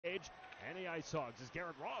And the IceHogs as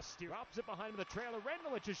Garrett Ross drops it behind him. The trailer.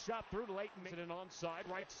 Rendelich is shot through to Leighton. Makes it an onside.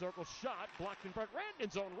 Right circle shot. Blocked in front.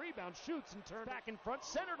 Rantanen's own rebound. Shoots and turns back in front.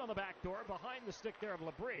 Centered on the back door. Behind the stick there of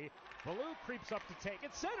Labrie. Ballou creeps up to take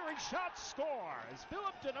it. Centering shot. Scores.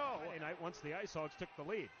 Philip Deneau. Friday night once the IceHogs took the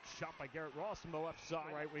lead. Shot by Garrett Ross from the left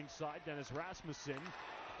side. Right wing side. Dennis Rasmussen.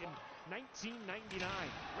 In 1999,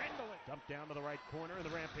 Rendelich dumped down to the right corner in the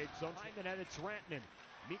Rampage zone. Behind the net, it's Rantanen.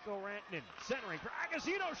 Mikko Rantanen centering for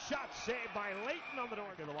Agazino. Shot saved by Leighton on the door.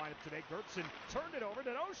 To the lineup today, Gertson turned it over.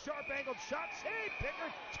 Deneau sharp angled shot saved.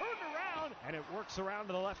 Pickard turned around, and it works around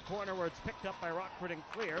to the left corner where it's picked up by Rockford and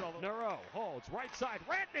cleared. Nero holds right side.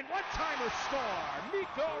 Rantanen one-timer score.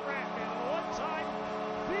 Mikko Rantanen one-time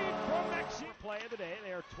feed from Mexico. Play of the day.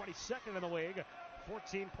 They are 22nd in the league,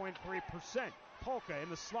 14.3%. Polka in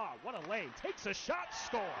the slot. What a lane. Takes a shot,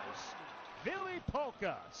 scores. Billy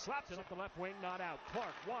Polka slaps it up the left wing, not out.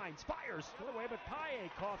 Clark winds, fires, put away, but Paille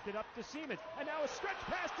coughed it up to Siemens. And now a stretch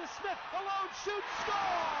pass to Smith. Alone shoots,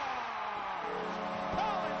 scores!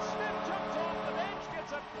 Colin Smith jumps off the bench,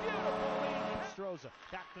 gets a beautiful lead. Hinostroza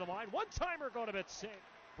back to the line. One-timer going to bit save.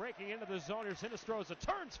 Breaking into the zone. Here's Hinostroza.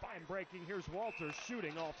 Turns fine breaking. Here's Walters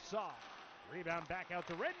shooting offside. Rebound back out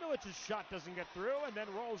to Rendelich's shot doesn't get through, and then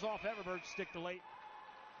rolls off Everberg's stick to Leighton.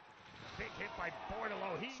 Big hit by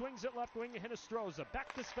Bordeleau. He swings it left wing to Hinostroza.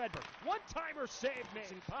 Back to Svedberg. One-timer save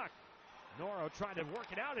made. Puck. Noro trying to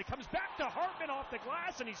work it out. It comes back to Hartman off the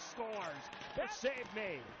glass, and he scores. That save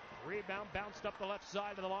made. Rebound bounced up the left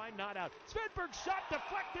side of the line, not out. Svedberg shot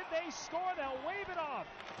deflected. They score. They'll wave it off.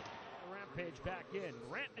 Rampage back in.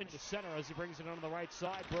 Rantanen to center as he brings it onto the right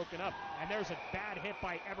side, broken up. And there's a bad hit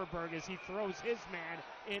by Everberg as he throws his man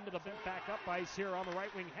into the back up ice here on the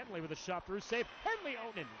right wing. Henley with a shot through save. Henley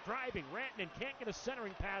Onen driving. Rantanen can't get a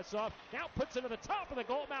centering pass off. Now puts it to the top of the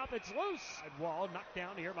goal mouth. It's loose. Side wall knocked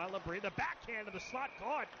down here by Labrie. The backhand of the slot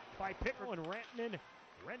caught by Pickard. And Rantanen,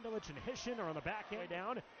 Rendelich, and Hishin are on the backhand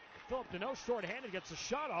down. Philip Deneau short-handed gets a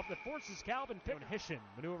shot off that forces Calvin Pickard. Hishin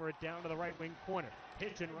maneuver it down to the right wing corner.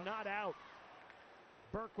 Hishin not out.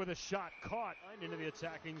 Burke with a shot caught into the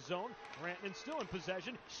attacking zone. Rantanen still in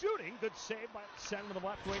possession. Shooting. Good save by center to the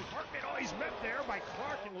left wing. Hartman, oh, he's met there by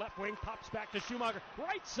Clark. And left wing pops back to Schumacher.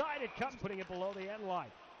 Right side it comes, putting it below the end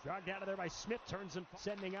line. Dragged out of there by Smith. Turns and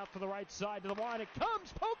sending out to the right side to the line. It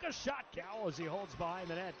comes. Polka shot. Gow as he holds behind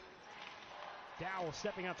the net. Dowell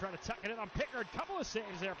stepping out, trying to tuck it in on Pickard. Couple of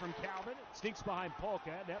saves there from Calvin. Sneaks behind Polka.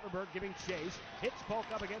 Everberg giving chase. Hits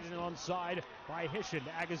Polka up against it onside by Hishin.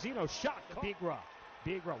 Agazino shot. Bigra.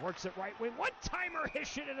 Bigra works it right wing. One-timer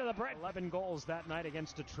Hishin into the bread. 11 goals that night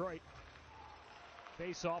against Detroit.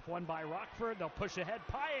 Face-off won by Rockford. They'll push ahead.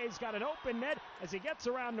 Paille's got an open net as he gets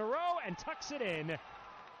around Nero and tucks it in.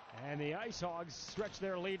 And the IceHogs stretch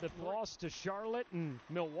their lead to loss to Charlotte and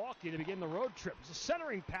Milwaukee to begin the road trip. It's a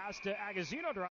centering pass to Agazino.